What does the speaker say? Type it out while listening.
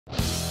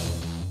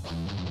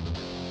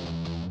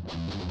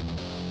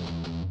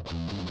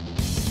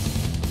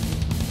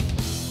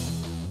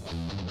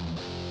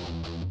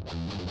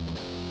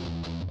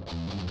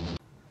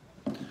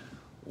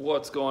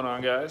What's going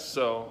on, guys?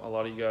 So a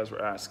lot of you guys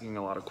were asking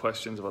a lot of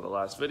questions about the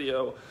last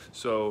video.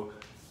 So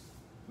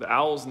the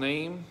owl's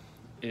name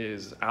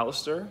is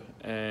Alistair,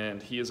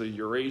 and he is a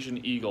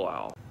Eurasian eagle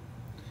owl.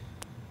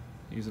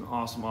 He's an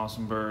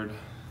awesome bird.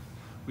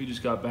 We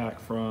just got back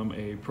from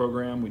a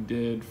program we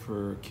did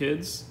for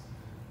kids,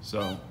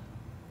 so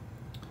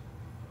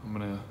I'm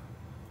gonna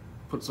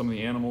put some of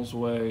the animals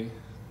away,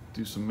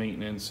 do some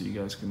maintenance so you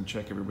guys can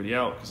check everybody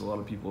out, because a lot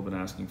of people have been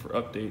asking for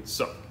updates.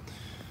 So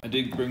I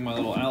did bring my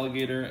little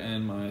alligator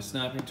and my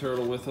snapping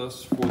turtle with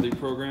us for the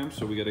program,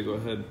 so we got to go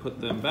ahead and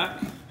put them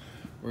back.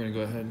 We're gonna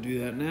go ahead and do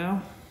that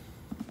now.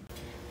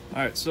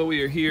 All right, so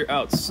we are here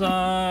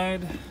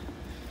outside.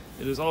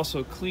 It is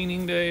also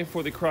cleaning day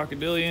for the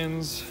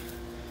crocodilians,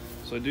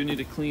 so I do need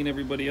to clean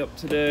everybody up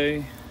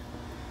today.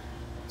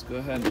 Let's go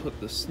ahead and put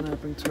the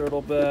snapping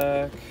turtle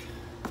back.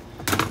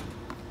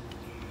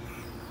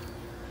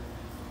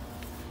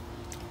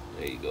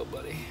 There you go,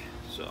 buddy.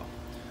 So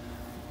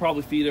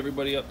probably feed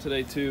everybody up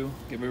today too.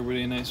 Give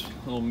everybody a nice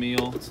little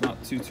meal. It's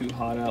not too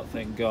hot out,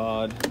 thank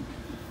God.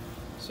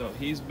 So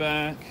he's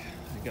back.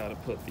 I gotta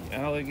put the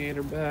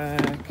alligator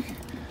back.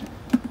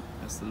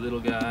 That's the little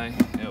guy.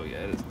 Oh yeah,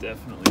 it is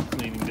definitely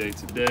cleaning day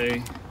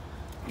today.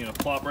 You know,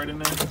 plop right in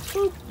there.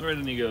 Boop, right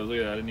in he goes. Look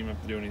at that, I didn't even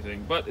have to do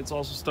anything. But it's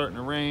also starting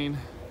to rain.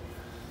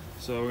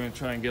 So we're gonna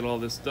try and get all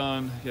this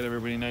done, get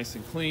everybody nice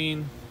and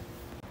clean.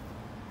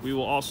 We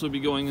will also be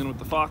going in with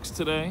the fox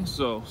today,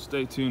 so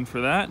stay tuned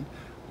for that.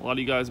 A lot of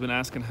you guys have been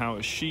asking how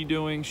is she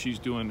doing. She's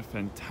doing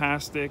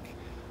fantastic.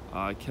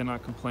 I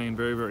cannot complain,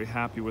 very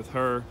happy with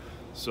her.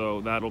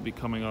 So that'll be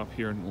coming up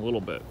here in a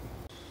little bit.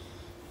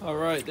 All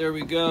right, there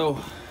we go.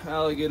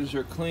 Alligators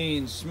are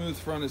clean, smooth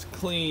front is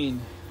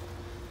clean.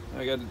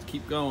 I gotta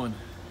keep going.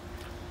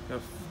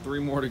 Got 3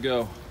 more to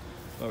go.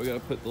 But we gotta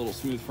put the little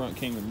smooth front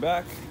kingdom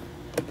back.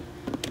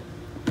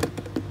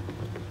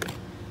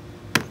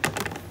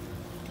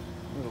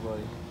 Little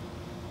buddy.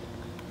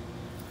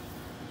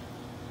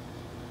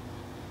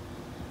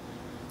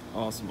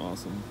 Awesome.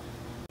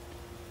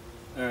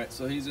 All right,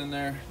 so he's in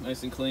there,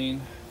 nice and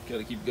clean.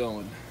 Gotta keep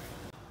going.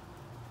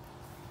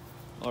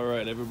 All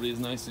right, everybody's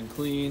nice and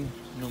clean.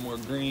 No more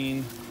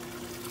green.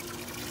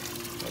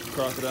 Got the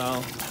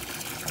crocodile,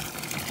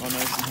 all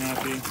nice and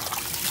happy.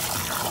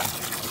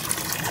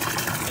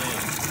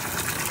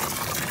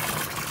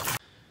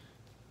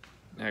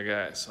 Now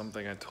guys,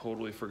 something I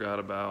totally forgot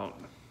about,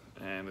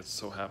 and it's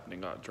so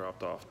happening got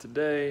dropped off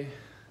today.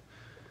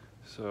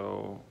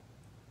 So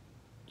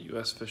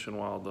U.S. Fish and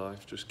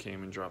Wildlife just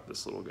came and dropped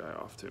this little guy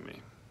off to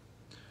me,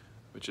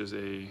 which is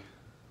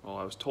well,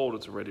 I was told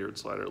it's a red-eared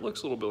slider. It looks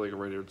a little bit like a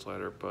red-eared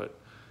slider, but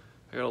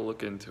I gotta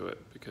look into it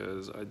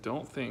because I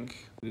don't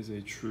think it is a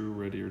true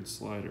red-eared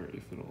slider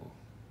if it'll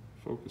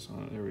focus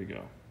on it. There we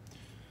go.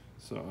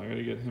 So I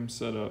gotta get him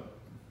set up.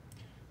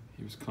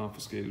 He was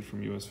confiscated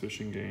from U.S.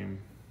 Fish and Game,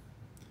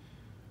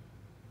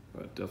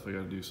 but definitely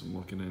gotta do some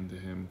looking into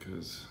him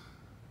because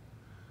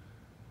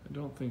I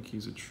don't think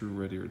he's a true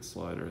red-eared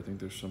slider. I think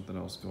there's something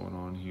else going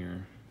on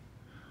here,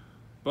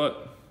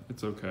 but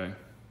it's okay.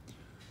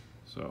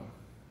 So,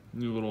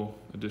 new little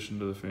addition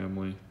to the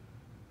family.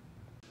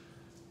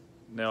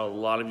 Now, a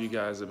lot of you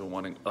guys have been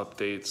wanting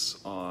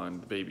updates on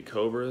baby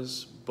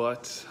cobras,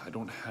 but I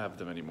don't have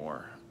them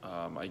anymore.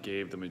 I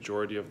gave the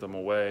majority of them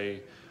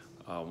away.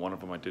 One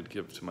of them I did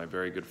give to my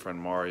very good friend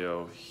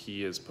Mario.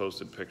 He has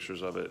posted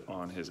pictures of it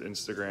on his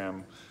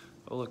Instagram.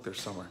 Oh look,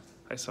 there's Summer.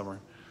 Hi, Summer.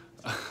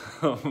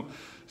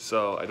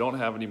 So I don't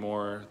have any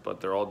more, but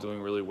they're all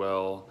doing really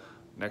well.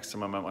 Next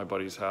time I'm at my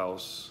buddy's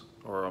house,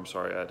 or I'm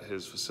sorry, at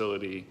his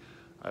facility,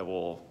 I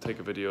will take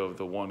a video of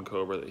the one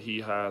cobra that he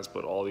has,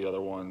 but all the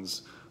other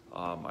ones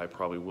I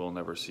probably will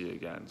never see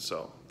again.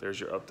 So there's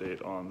your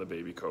update on the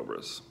baby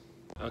cobras.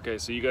 Okay,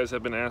 so you guys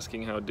have been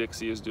asking how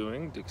Dixie is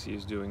doing. Dixie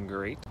is doing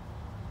great.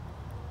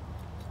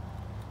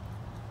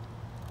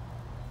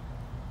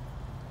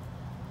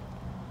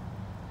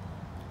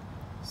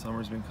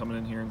 Summer's been coming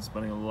in here and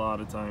spending a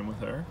lot of time with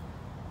her.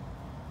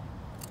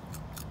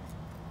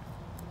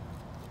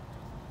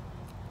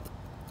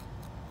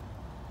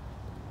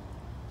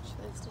 She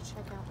likes to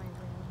check out my room.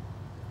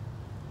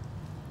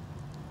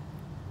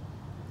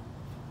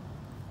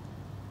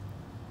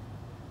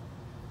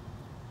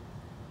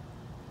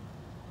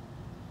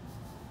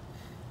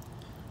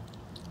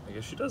 I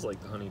guess she does like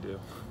the honeydew. Is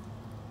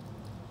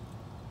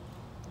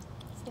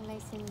it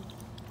nice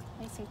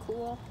and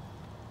cool?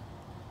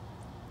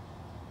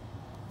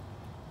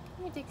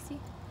 Come here, Dixie.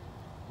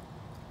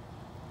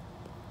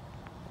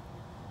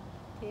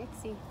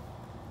 Dixie.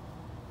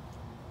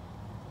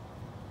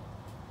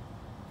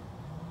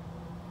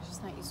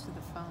 She's not used to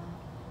the phone.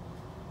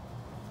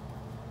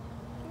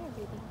 Come here,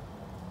 baby.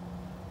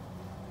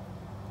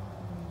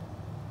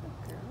 Good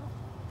girl.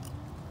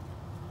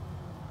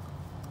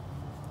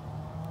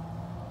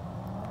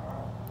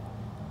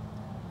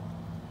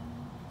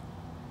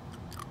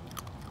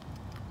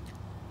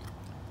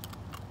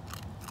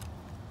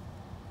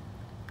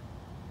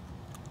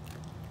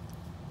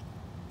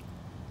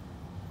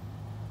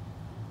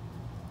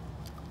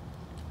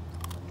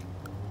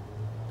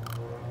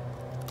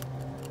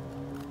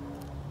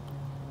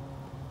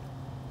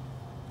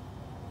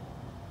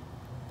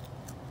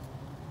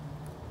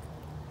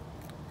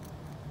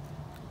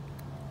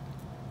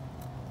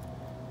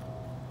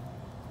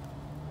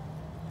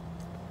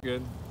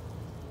 Good.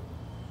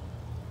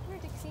 Come here,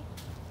 Dixie.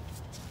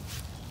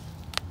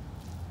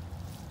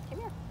 Come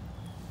here.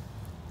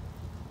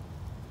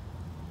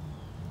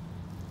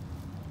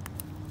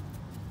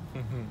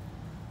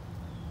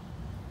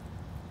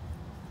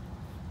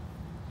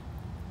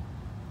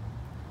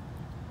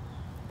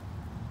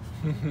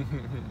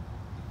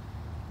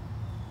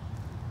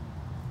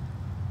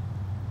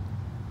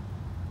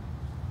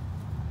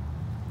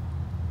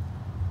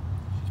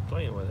 She's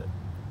playing with it.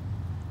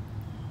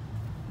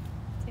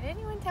 Did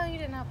anyone tell you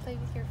to not play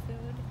with your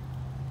food?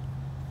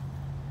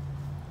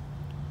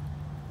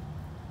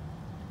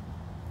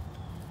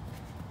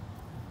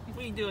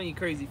 What are you doing, you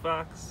crazy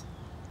fox?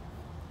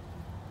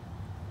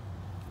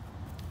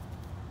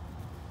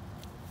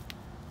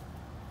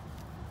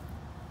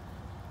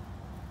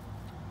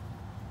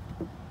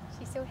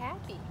 She's so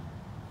happy.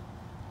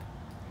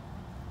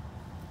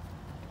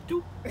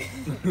 Doop.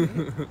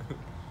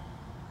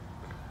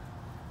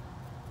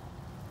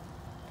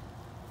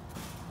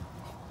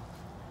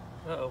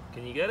 Uh-oh,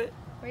 can you get it?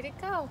 Where'd it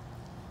go?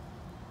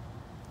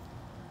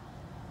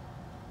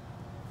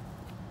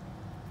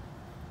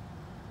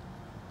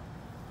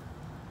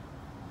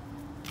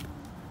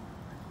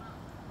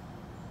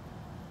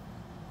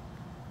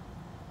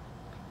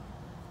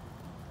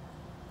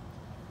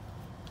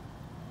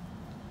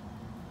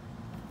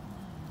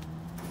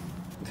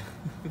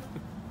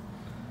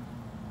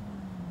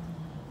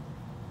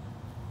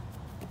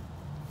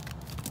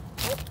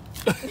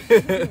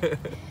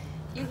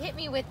 You hit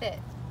me with it.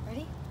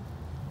 Ready?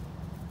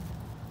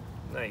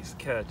 Nice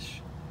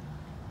catch.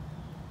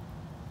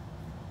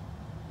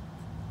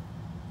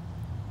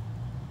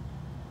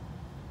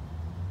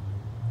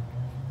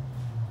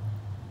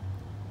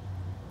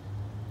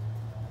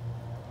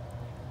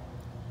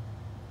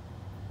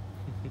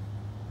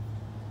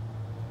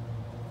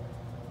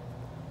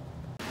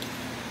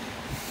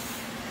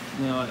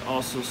 Now I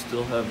also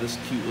still have this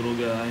cute little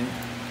guy.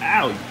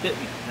 Ow, you bit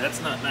me.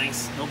 That's not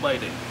nice. No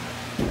biting.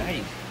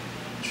 Hey,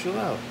 chill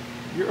out.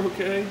 You're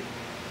okay.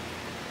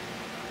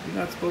 You're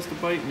not supposed to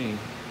bite me.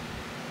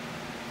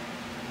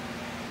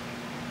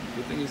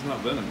 Good thing he's not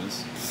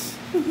venomous.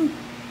 The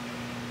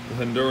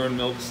Honduran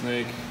milk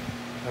snake,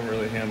 haven't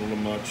really handled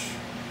him much,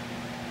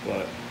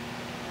 but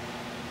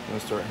I'm gonna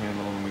start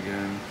handling him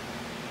again.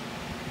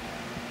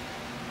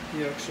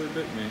 He actually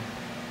bit me.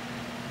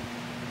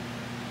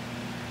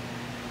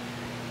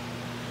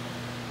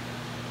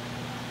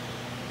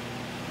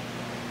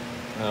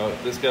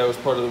 This guy was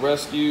part of the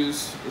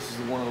rescues. This is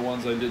one of the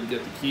ones I did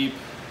get to keep.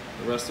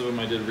 The rest of them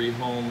I did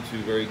rehome to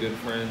very good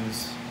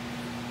friends.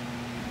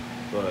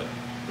 But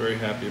very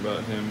happy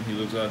about him. He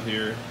lives out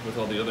here with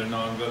all the other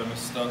non-venomous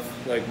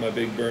stuff, like my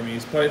big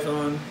Burmese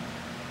python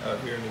out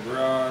here in the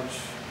garage.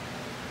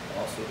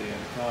 Also the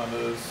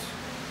anacondas.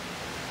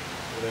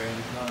 Other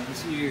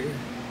anacondas here.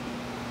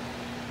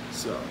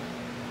 So,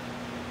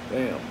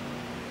 bam.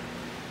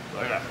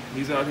 But yeah,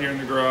 he's out here in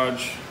the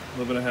garage,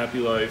 living a happy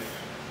life.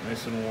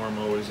 Nice and warm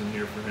always in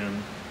here for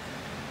him.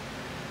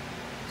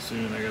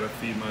 Soon I gotta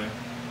feed my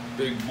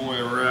big boy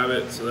a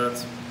rabbit, so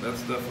that's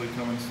definitely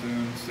coming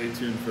soon. Stay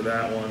tuned for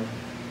that one.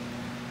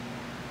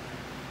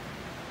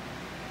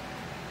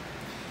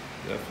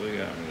 Definitely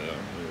got me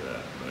though. Look at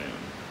that. Bam.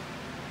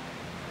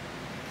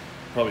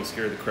 Probably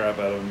scared the crap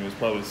out of him. He was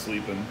probably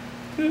sleeping.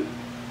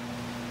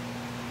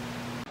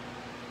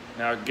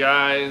 Now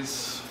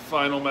guys,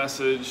 final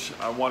message.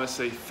 I want to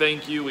say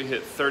thank you. We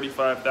hit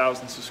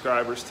 35,000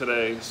 subscribers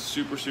today.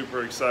 Super,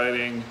 super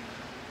exciting.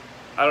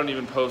 I don't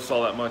even post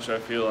all that much. I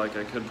feel like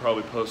I could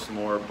probably post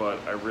more, but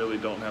I really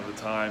don't have the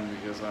time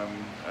because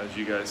I'm, as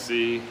you guys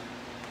see,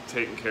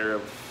 taking care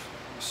of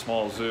a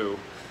small zoo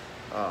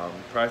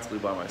practically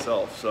by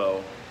myself.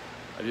 So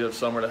I do have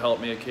Summer to help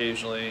me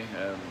occasionally,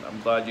 and I'm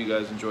glad you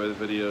guys enjoy the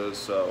videos.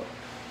 So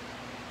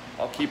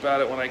I'll keep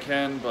at it when I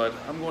can, but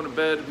I'm going to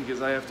bed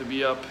because I have to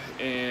be up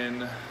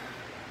in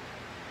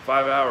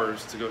 5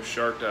 hours to go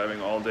shark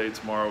diving all day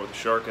tomorrow with the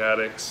shark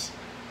addicts.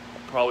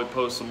 I'll probably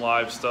post some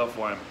live stuff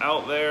while I'm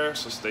out there,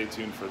 so stay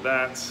tuned for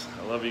that.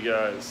 I love you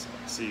guys.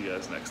 See you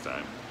guys next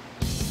time.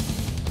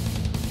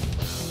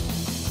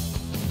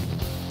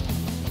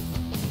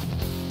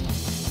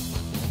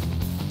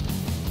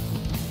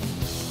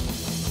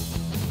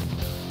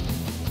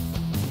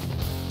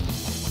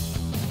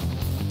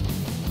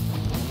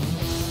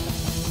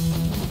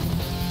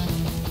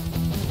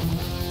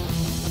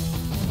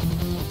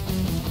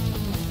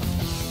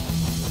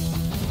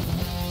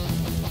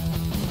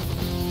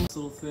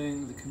 Little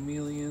thing, the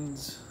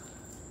chameleons,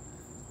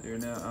 they're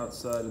now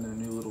outside in their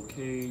new little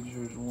cage.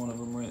 There's one of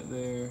them right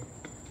there,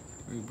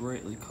 very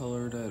brightly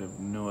colored. I have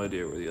no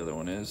idea where the other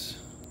one is.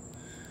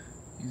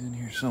 He's in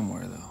here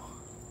somewhere though.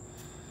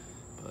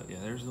 But yeah,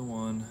 there's the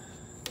one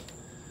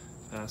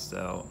passed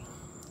out.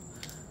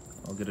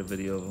 I'll get a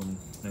video of him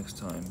next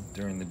time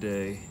during the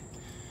day,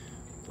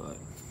 but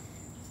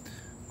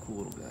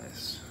cool little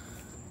guys.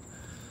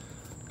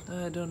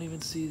 I don't even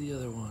see the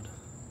other one.